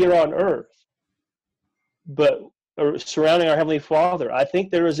 not only here on earth, but surrounding our Heavenly Father. I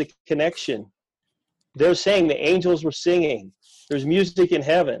think there is a connection. They're saying the angels were singing. There's music in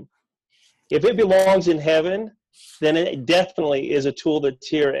heaven. If it belongs in heaven, then it definitely is a tool that's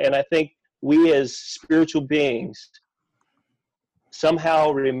here. And I think we as spiritual beings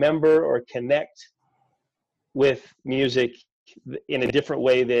somehow remember or connect with music in a different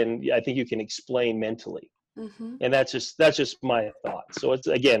way than I think you can explain mentally. Mm-hmm. And that's just my thought. So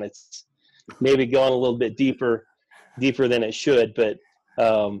it's maybe going a little bit deeper than it should, but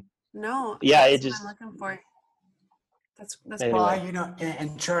no, yeah, that's what I'm looking for. That's anyway. Well,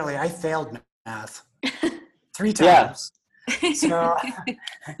 and Charlie, I failed math 3 times. Yeah. So, but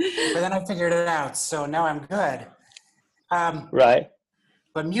then I figured it out. So now I'm good. Right.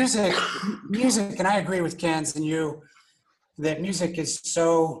 But music, and I agree with Ken's and you, that music is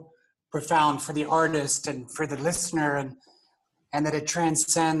so profound for the artist and for the listener, and that it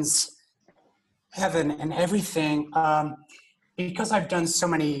transcends heaven and everything. Because I've done so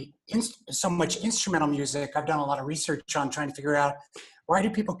much instrumental music, I've done a lot of research on trying to figure out, why do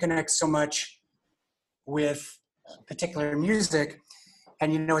people connect so much with particular music,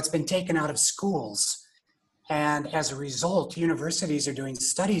 and it's been taken out of schools. And as a result, universities are doing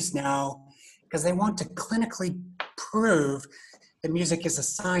studies now because they want to clinically prove that music is a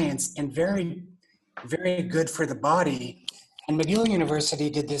science and very, very good for the body. And McGill University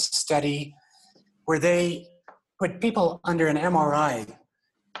did this study where they put people under an MRI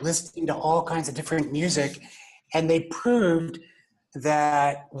listening to all kinds of different music, and they proved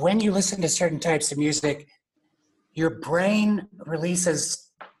that when you listen to certain types of music, your brain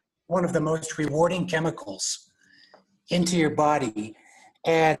releases one of the most rewarding chemicals into your body.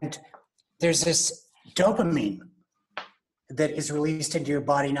 And there's this dopamine that is released into your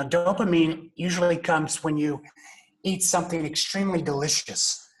body. Now, dopamine usually comes when you eat something extremely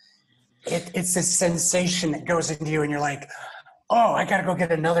delicious. It's this sensation that goes into you and you're like, oh, I gotta go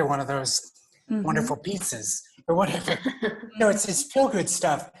get another one of those wonderful pizzas or whatever. It's this feel-good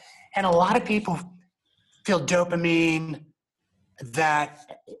stuff. And a lot of people feel dopamine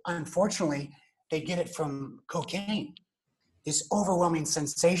that, unfortunately, they get it from cocaine. This overwhelming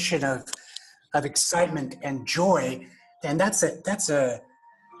sensation of excitement and joy. And that's an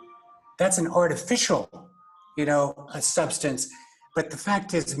artificial, a substance. But the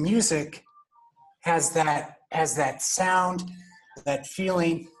fact is, music has that sound, that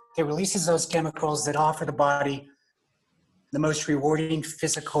feeling. It releases those chemicals that offer the body the most rewarding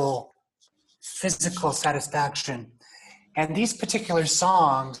physical satisfaction. And these particular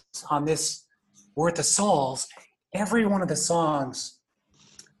songs on this Worth of Souls, every one of the songs,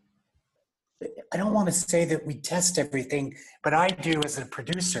 I don't want to say that we test everything, but I do as a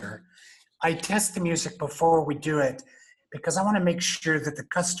producer. I test the music before we do it because I want to make sure that the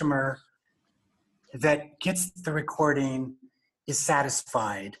customer that gets the recording is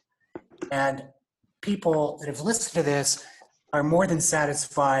satisfied. And people that have listened to this are more than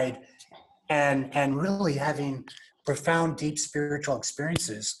satisfied and really having profound, deep spiritual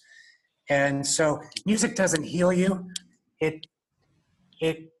experiences. And so music doesn't heal you.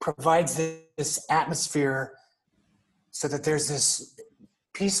 It provides this atmosphere so that there's this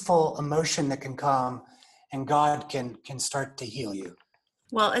peaceful emotion that can come and God can start to heal you.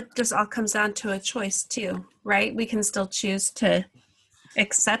 Well, it just all comes down to a choice too, right? We can still choose to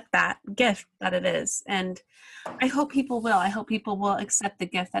accept that gift that it is. And I hope people will. I hope people will accept the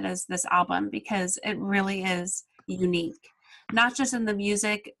gift that is this album, because it really is unique. Not just in the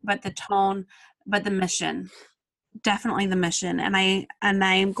music, but the tone, but the mission. Definitely the mission. And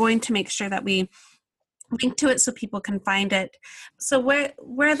I'm going to make sure that we link to it so people can find it. So where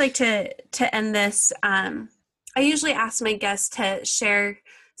I'd like to end this, I usually ask my guests to share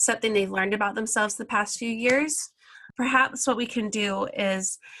something they've learned about themselves the past few years. Perhaps what we can do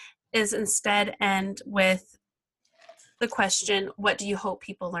is instead end with the question, what do you hope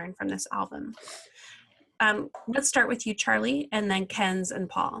people learn from this album? Let's start with you, Charlie, and then Kenz and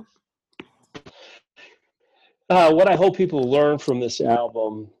Paul. What I hope people learn from this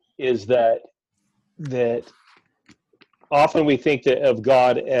album is that often we think that of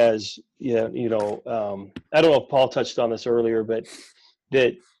God as, I don't know if Paul touched on this earlier, but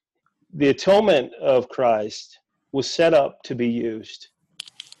that the atonement of Christ was set up to be used,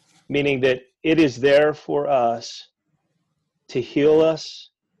 meaning that it is there for us to heal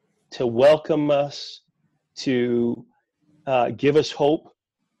us, to welcome us, to give us hope,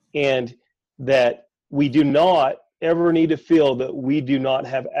 and that we do not ever need to feel that we do not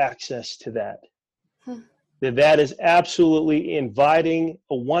have access to that. That is absolutely inviting.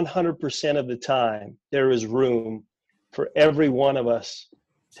 100% of the time there is room for every one of us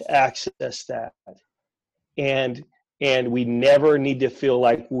to access that. And we never need to feel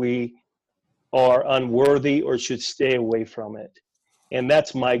like we are unworthy or should stay away from it. And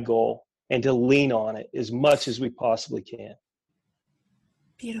that's my goal, and to lean on it as much as we possibly can.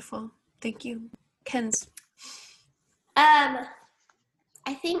 Beautiful. Thank you. Kenz. I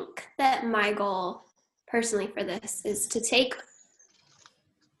think that my goal personally for this is to take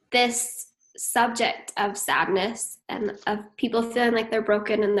this subject of sadness and of people feeling like they're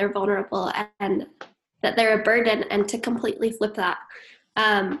broken and they're vulnerable and that they're a burden, and to completely flip that.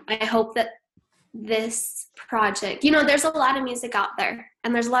 I hope that this project, there's a lot of music out there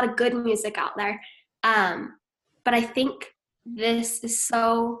and there's a lot of good music out there. But I think this is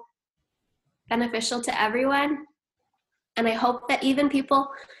so beneficial to everyone. And I hope that even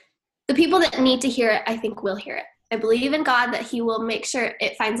the people that need to hear it, I think will hear it. I believe in God that he will make sure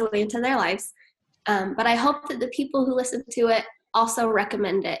it finds a way into their lives. But I hope that the people who listen to it also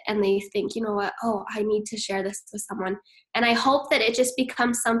recommend it, and they think, you know what, I need to share this with someone. And I hope that it just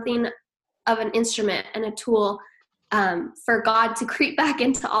becomes something of an instrument and a tool for God to creep back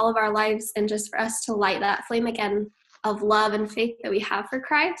into all of our lives and just for us to light that flame again of love and faith that we have for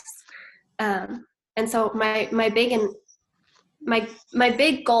Christ. And so my big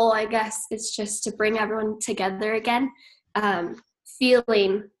goal, I guess, is just to bring everyone together again,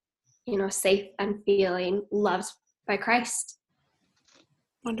 feeling, safe and feeling loved by Christ.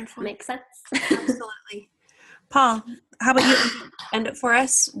 Wonderful. Makes sense. Absolutely. Paul, how about you end it for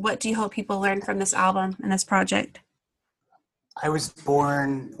us? What do you hope people learn from this album and this project? I was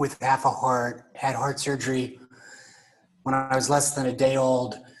born with half a heart, had heart surgery when I was less than a day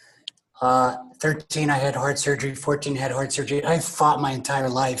old. 13, I had heart surgery. 14, had heart surgery. I fought my entire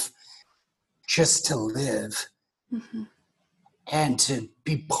life just to live and to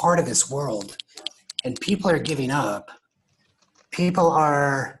be part of this world. And people are giving up. People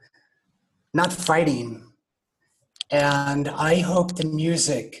are not fighting. And I hope the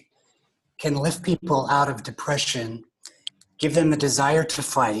music can lift people out of depression, give them the desire to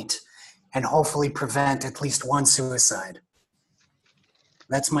fight, and hopefully prevent at least one suicide.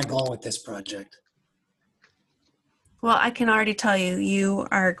 That's my goal with this project. Well, I can already tell you, you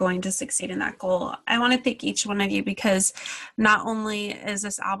are going to succeed in that goal. I want to thank each one of you because not only is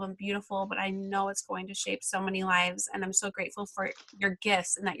this album beautiful, but I know it's going to shape so many lives. And I'm so grateful for your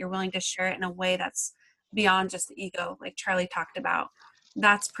gifts and that you're willing to share it in a way that's beyond just the ego, like Charlie talked about.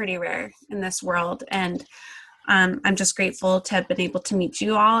 That's pretty rare in this world. And I'm just grateful to have been able to meet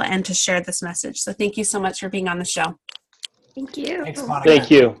you all and to share this message. So thank you so much for being on the show. Thank you. Thanks, Monica.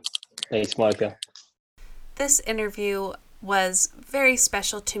 Thank you. Thanks, Monica. This interview was very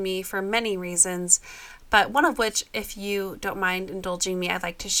special to me for many reasons, but one of which, if you don't mind indulging me, I'd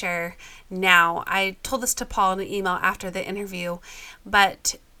like to share now. I told this to Paul in an email after the interview,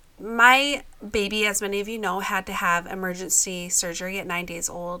 but my baby, as many of you know, had to have emergency surgery at 9 days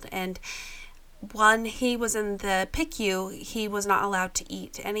old, and when he was in the PICU, he was not allowed to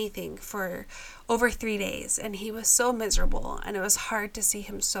eat anything for over 3 days, and he was so miserable, and it was hard to see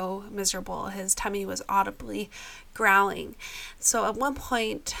him so miserable. His tummy was audibly growling. So at one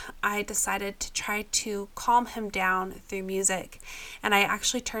point, I decided to try to calm him down through music, and I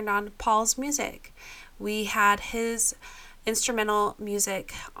actually turned on Paul's music. We had his instrumental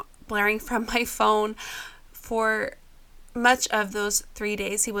music blaring from my phone for much of those 3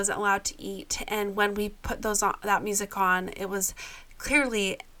 days. He wasn't allowed to eat, and when we put that music on, it was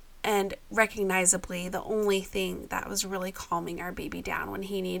clearly and recognizably the only thing that was really calming our baby down when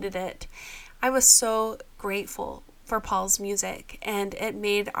he needed it. I was so grateful for Paul's music, and it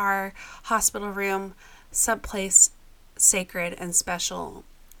made our hospital room someplace sacred and special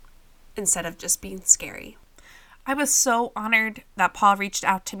instead of just being scary. I was so honored that Paul reached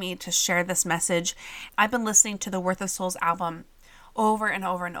out to me to share this message. I've been listening to the Worth of Souls album over and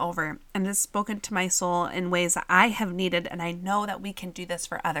over and over, and it's spoken to my soul in ways that I have needed, and I know that we can do this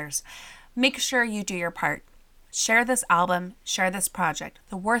for others. Make sure you do your part. Share this album, share this project,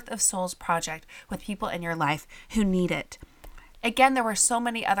 the Worth of Souls project, with people in your life who need it. Again, there were so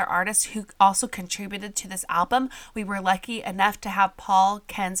many other artists who also contributed to this album. We were lucky enough to have Paul,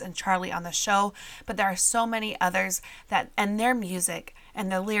 Kenz, and Charlie on the show, but there are so many others and their music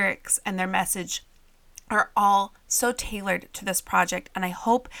and their lyrics and their message are all so tailored to this project, and I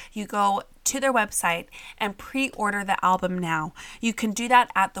hope you go to their website and pre-order the album now. You can do that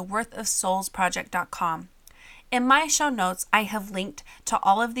at theworthofsoulsproject.com. In my show notes, I have linked to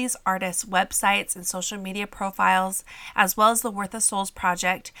all of these artists' websites and social media profiles, as well as the Worth of Souls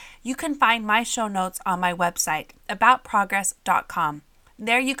project. You can find my show notes on my website, aboutprogress.com.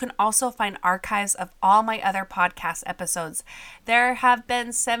 There you can also find archives of all my other podcast episodes. There have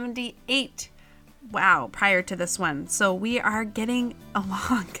been 78 prior to this one. So we are getting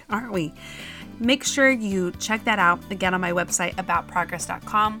along, aren't we? Make sure you check that out again on my website,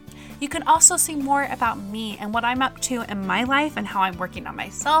 aboutprogress.com. You can also see more about me and what I'm up to in my life and how I'm working on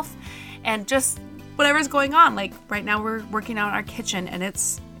myself and just whatever's going on. Like right now we're working out our kitchen and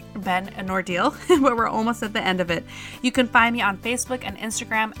it's been an ordeal, but we're almost at the end of it. You can find me on Facebook and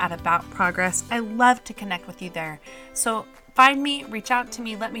Instagram at About Progress. I love to connect with you there. So find me, reach out to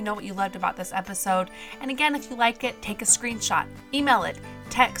me, let me know what you loved about this episode. And again, if you like it, take a screenshot, email it,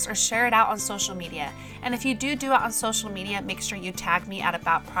 text, or share it out on social media. And if you do it on social media, make sure you tag me at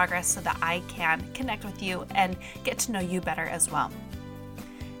About Progress so that I can connect with you and get to know you better as well.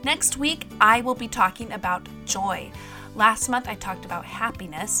 Next week, I will be talking about joy. Last month, I talked about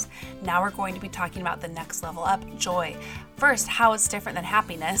happiness. Now we're going to be talking about the next level up, joy. First, how it's different than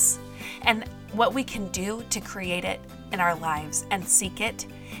happiness, and what we can do to create it in our lives and seek it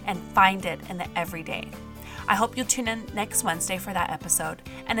and find it in the everyday. I hope you'll tune in next Wednesday for that episode.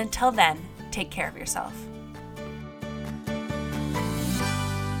 And until then, take care of yourself.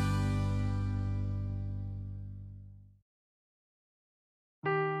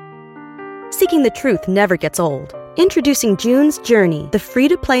 Seeking the truth never gets old. Introducing June's Journey, the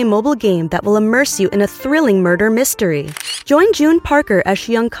free-to-play mobile game that will immerse you in a thrilling murder mystery. Join June Parker as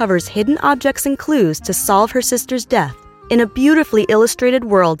she uncovers hidden objects and clues to solve her sister's death in a beautifully illustrated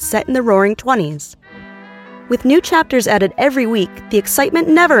world set in the Roaring '20s. With new chapters added every week, the excitement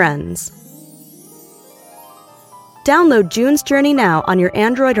never ends. Download June's Journey now on your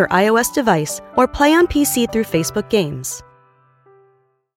Android or iOS device, or play on PC through Facebook Games.